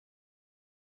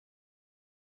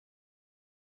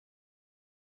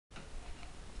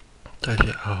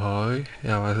Takže ahoj,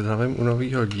 já vás zdravím u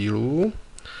nového dílu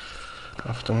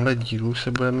a v tomhle dílu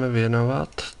se budeme věnovat,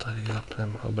 tady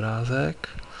zapneme obrázek,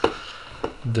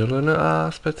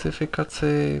 dlna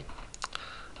specifikaci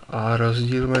a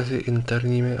rozdíl mezi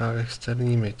interními a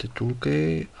externími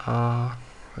titulky a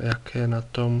jak je na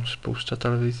tom spousta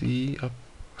televizí a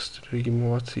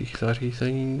streamovacích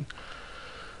zařízení,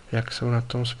 jak jsou na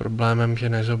tom s problémem, že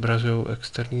nezobrazují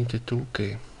externí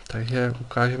titulky. Takže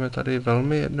ukážeme tady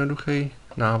velmi jednoduchý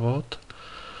návod,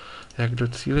 jak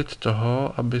docílit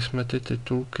toho, aby jsme ty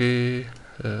titulky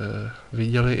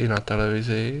viděli i na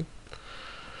televizi.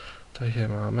 Takže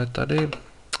máme tady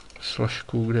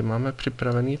složku, kde máme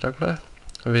připravený takhle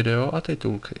video a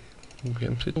titulky.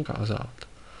 Můžeme si to ukázat.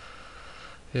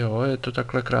 Jo, je to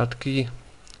takhle krátký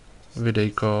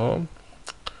videjko.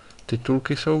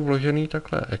 Titulky jsou vložený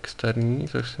takhle externí,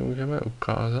 což si můžeme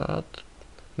ukázat.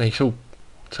 Nejsou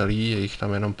celý, je jich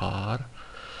tam jenom pár.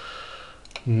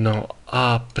 No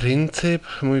a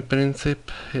můj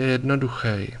princip je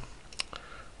jednoduchý.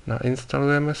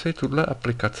 Nainstalujeme si tuhle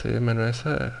aplikaci, jmenuje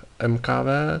se MKV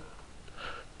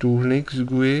Toolnix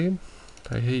GUI,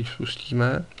 takže ji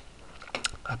spustíme.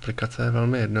 Aplikace je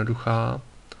velmi jednoduchá,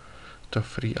 to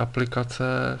free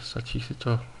aplikace, stačí si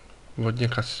to od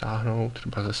někaď stáhnout,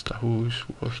 třeba ze stahu, z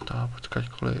úložta,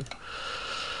 odkaďkoliv.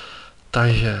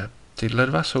 Takže tyhle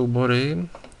dva soubory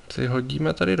si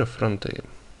hodíme tady do fronty.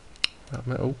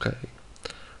 Dáme OK.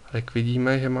 Jak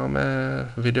vidíme, že máme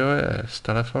video je z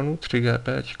telefonu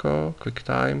 3GP,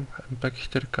 QuickTime,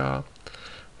 MP4,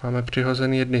 máme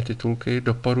přihozený jedny titulky,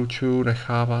 doporučuji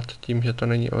nechávat tím, že to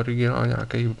není originál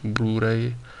nějaký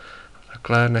Blu-ray,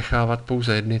 takhle nechávat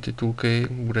pouze jedny titulky,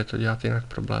 bude to dělat jinak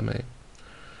problémy.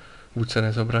 Buď se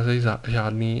nezobrazí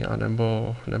žádný,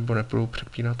 anebo nebudou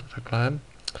přepínat a takhle.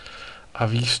 A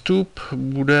výstup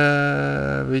bude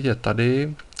vidět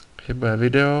tady, že bude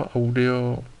video,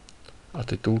 audio a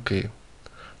titulky.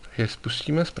 Takže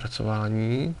spustíme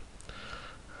zpracování.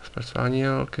 Zpracování je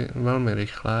velmi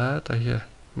rychlé, takže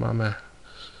máme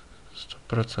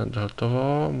 100%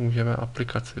 hotovo, můžeme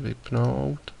aplikaci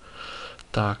vypnout.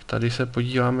 Tak, tady se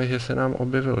podíváme, že se nám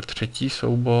objevil třetí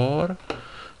soubor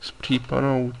s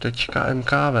příponou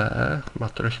 .mkv,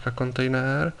 matroška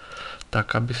kontejner,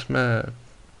 tak aby jsme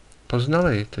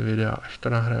poznali ty videa, až to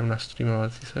nahrajeme na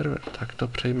streamovací server, tak to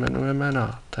přejmenujeme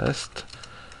na test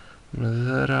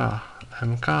mezera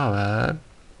mkv.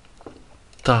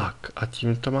 Tak a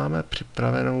tímto máme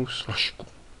připravenou složku.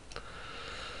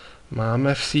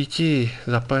 Máme v síti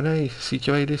zapojený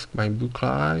síťový disk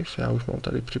MyBookLive, já už mám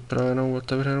tady připravenou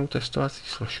otevřenou testovací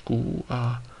složku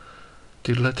a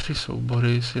tyhle tři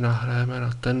soubory si nahrajeme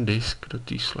na ten disk do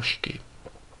té složky.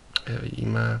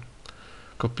 Vidíme,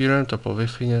 kopírujeme to po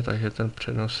Wi-Fi, takže ten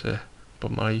přenos je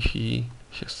pomalejší,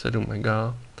 6-7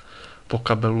 MB. Po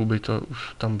kabelu by to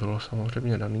už tam bylo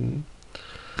samozřejmě daný,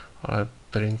 ale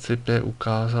princip je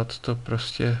ukázat to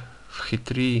prostě v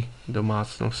chytrý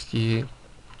domácnosti,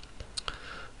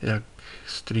 jak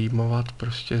streamovat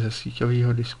prostě ze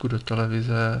síťového disku do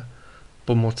televize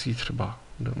pomocí třeba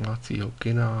domácího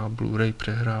kina, Blu-ray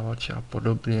přehrávače a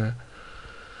podobně.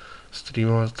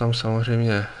 Streamovat tam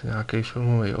samozřejmě nějaký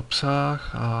filmový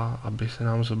obsah a aby se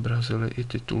nám zobrazily i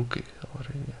titulky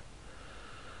samozřejmě.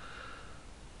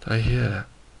 Takže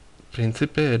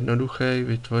princip je jednoduchý,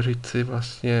 vytvořit si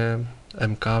vlastně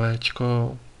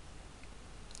MKVčko,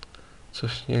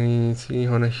 což není nic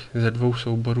jiného, než ze dvou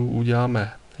souborů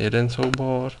uděláme jeden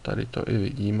soubor, tady to i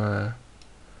vidíme,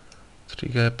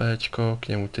 3GP, k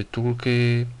němu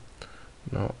titulky,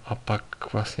 no a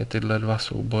pak vlastně tyhle dva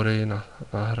soubory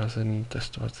nahrazený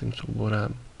testovacím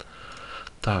souborem.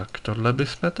 Tak, tohle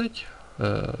bychom teď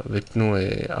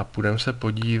vypnuli a půjdeme se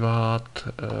podívat,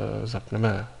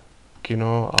 zapneme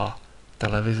kino a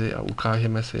televizi a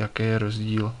ukážeme si, jaký je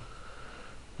rozdíl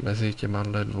mezi těma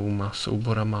dvouma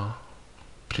souborama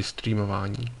při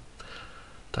streamování.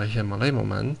 Takže malý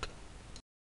moment.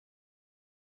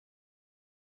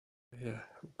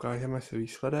 Ukážeme si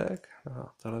výsledek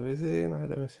na televizi,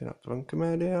 najdeme si na Titulky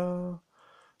Media,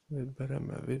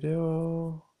 vybereme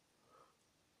video,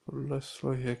 podle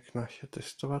složek naše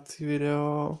testovací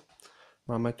video,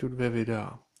 máme tu dvě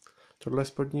videa. Tohle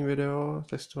spodní video,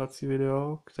 testovací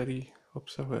video, který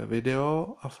obsahuje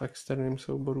video a v externím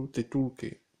souboru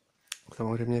titulky.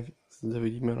 Samozřejmě zde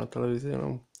vidíme na televizi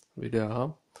jenom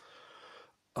videa.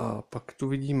 A pak tu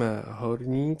vidíme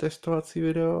horní testovací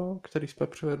video, který jsme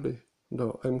přivedli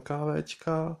do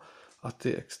MKVčka a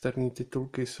ty externí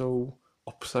titulky jsou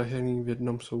obsažený v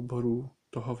jednom souboru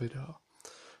toho videa.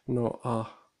 No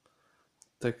a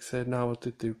tak se jedná o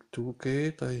ty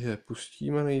titulky, takže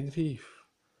pustíme nejdřív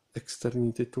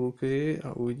externí titulky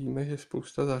a uvidíme, že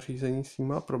spousta zařízení s tím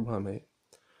má problémy.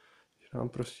 Že nám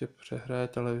prostě přehraje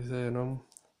televize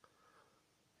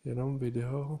jenom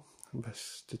video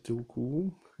bez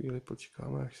titulků. Chvíli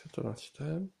počkáme, až se to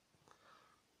načte.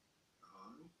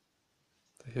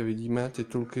 Takže vidíme,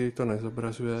 titulky to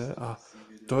nezobrazuje a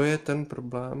to je ten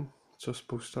problém, co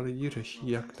spousta lidí řeší,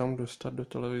 jak tam dostat do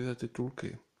televize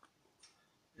titulky.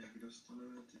 Jak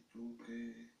dostaneme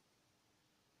titulky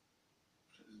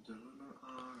přes dlna?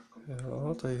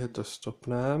 Jo, takže to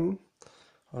stopneme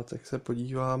a teď se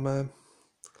podíváme,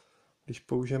 když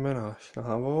použijeme náš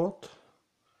návod,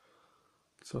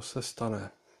 co se stane.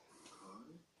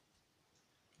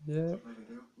 Je.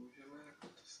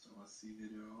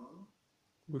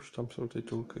 Už tam jsou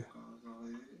titulky.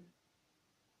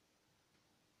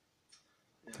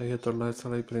 Takže tohle je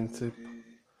celý princip,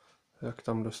 jak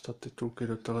tam dostat titulky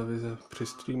do televize při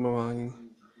streamování.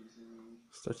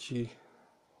 Stačí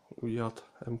udělat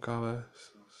MKV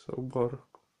soubor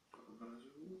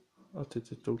a ty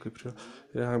titulky přidat.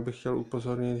 Já bych chtěl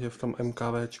upozornit, že v tom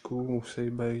MKVčku musí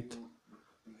být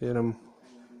jenom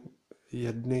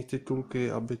jedny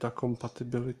titulky, aby ta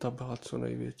kompatibilita byla co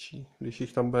největší. Když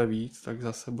jich tam bude víc, tak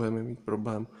zase budeme mít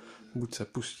problém. Buď se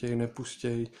pustěj,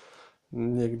 nepustěj,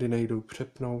 někdy nejdou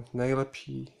přepnout.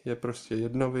 Nejlepší je prostě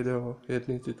jedno video,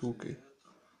 jedny titulky.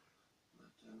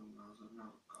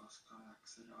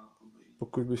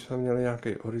 Pokud bychom měli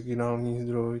nějaký originální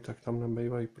zdroj, tak tam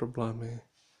nebývají problémy.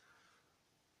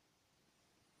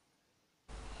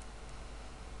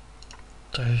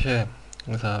 Takže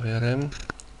závěrem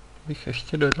bych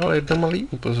ještě dodal jedno malé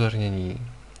upozornění.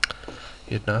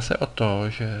 Jedná se o to,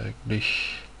 že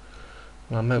když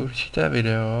máme určité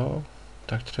video,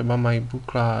 tak třeba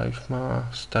MyBook Live má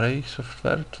starý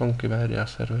software titulky Media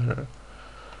Server.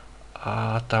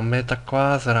 A tam je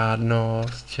taková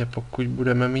zrádnost, že pokud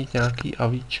budeme mít nějaký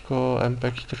avíčko,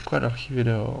 MP4 a další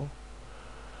video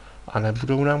a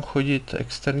nebudou nám chodit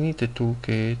externí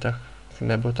titulky, tak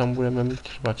nebo tam budeme mít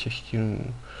třeba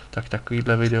češtinu, tak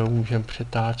takovýhle video můžeme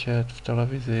přetáčet v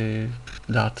televizi,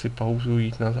 dát si pauzu,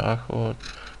 jít na záchod,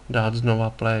 dát znova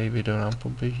play, video nám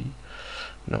poběží.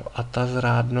 No a ta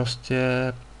zrádnost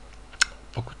je,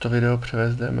 pokud to video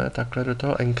převezdeme takhle do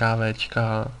toho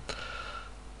NKVčka,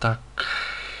 tak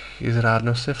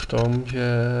zrádnost je v tom,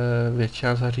 že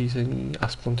většina zařízení,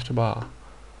 aspoň třeba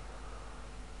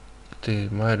ty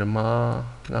moje doma,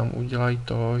 nám udělají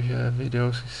to, že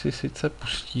video si sice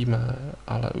pustíme,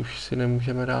 ale už si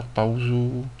nemůžeme dát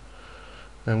pauzu,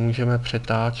 nemůžeme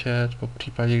přetáčet, po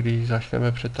případě, když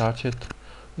začneme přetáčet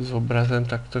s obrazem,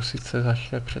 tak to sice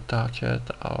začne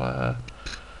přetáčet, ale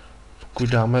pokud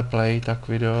dáme play, tak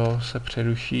video se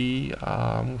přeruší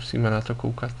a musíme na to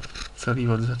koukat celý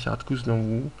od začátku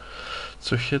znovu,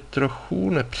 což je trochu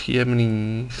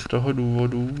nepříjemný z toho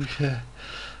důvodu, že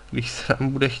když se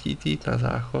nám bude chtít jít na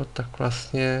záchod, tak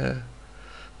vlastně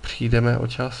přijdeme o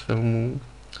část filmů.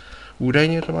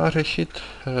 Údajně to má řešit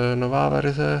nová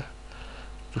verze,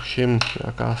 tuším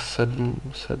nějaká 7.,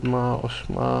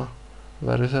 8.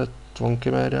 verze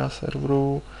titulky Media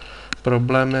serveru.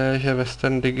 Problém je, že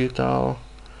Western Digital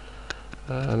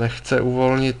nechce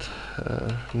uvolnit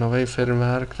nový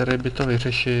firmware, který by to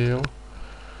vyřešil,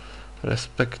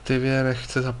 respektive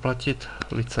nechce zaplatit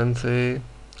licenci,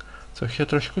 což je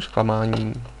trošku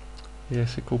zklamání.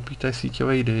 Jestli koupíte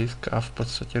síťový disk a v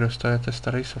podstatě dostanete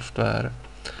starý software.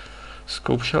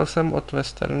 Zkoušel jsem od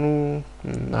Westernu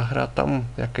nahrát tam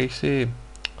jakýsi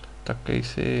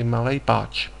malej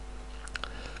patch,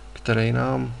 který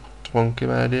nám titulky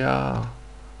Media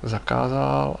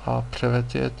zakázal a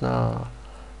převedl je na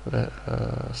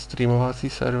streamovací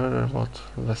server od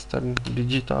Western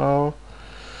Digital.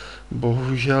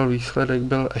 Bohužel výsledek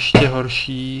byl ještě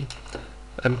horší.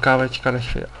 MKVčka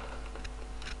nešli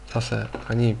zase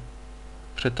ani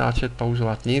přetáčet,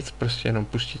 pauzovat, nic, prostě jenom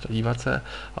pustit a dívat se,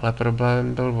 ale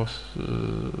problém byl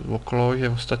okolo, že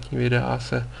ostatní videa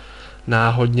se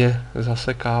náhodně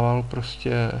zasekával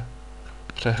prostě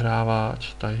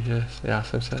přehrávač, takže já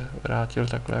jsem se vrátil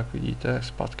takhle, jak vidíte,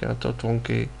 zpátky na to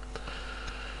titulky.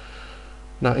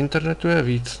 Na internetu je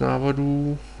víc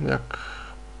návodů, jak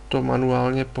to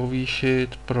manuálně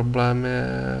povýšit, problém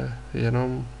je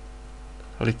jenom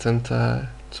licence,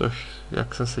 což,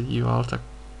 jak jsem se díval, tak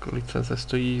licence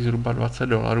stojí zhruba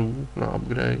 $20 na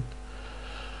upgrade,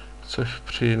 což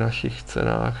při našich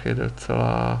cenách je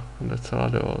docela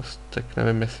dost. Tak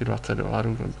nevím, jestli $20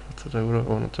 nebo 20 euro,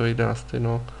 ono to jde na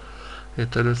stejno, je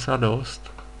to docela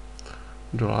dost.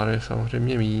 Dolar je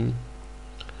samozřejmě míň.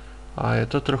 A je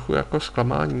to trochu jako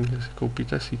zklamání, že si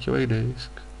koupíte síťový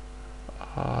disk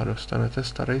a dostanete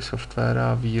starý software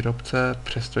a výrobce,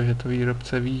 přestože to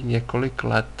výrobce ví několik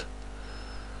let,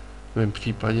 v mém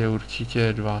případě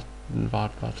určitě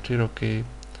 2-3 roky,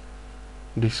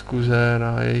 diskuze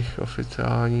na jejich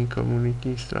oficiální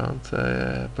komunitní stránce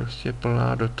je prostě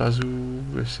plná dotazů,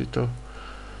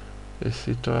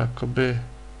 jestli to jakoby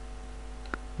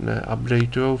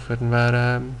neupdateujou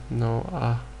firmwarem, no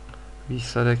a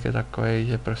výsledek je takový,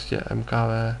 že prostě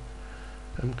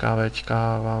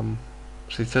MKVčka vám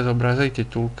sice zobrazejí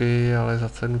titulky, ale za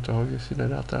cenu toho, že si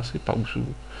nedáte asi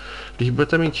pauzu. Když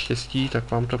budete mít štěstí,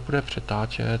 tak vám to bude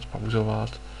přetáčet, pauzovat.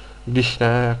 Když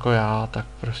ne, jako já, tak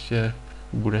prostě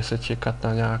bude se čekat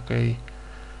na nějaký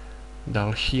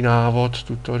další návod,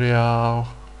 tutoriál,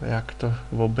 jak to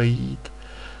obejít.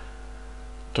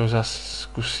 To zase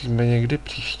zkusíme někdy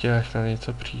příště, až na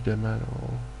něco přijdeme, no.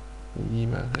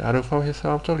 Uvidíme. Já doufám, že se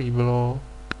vám to líbilo.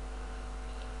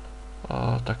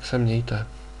 A tak se mějte.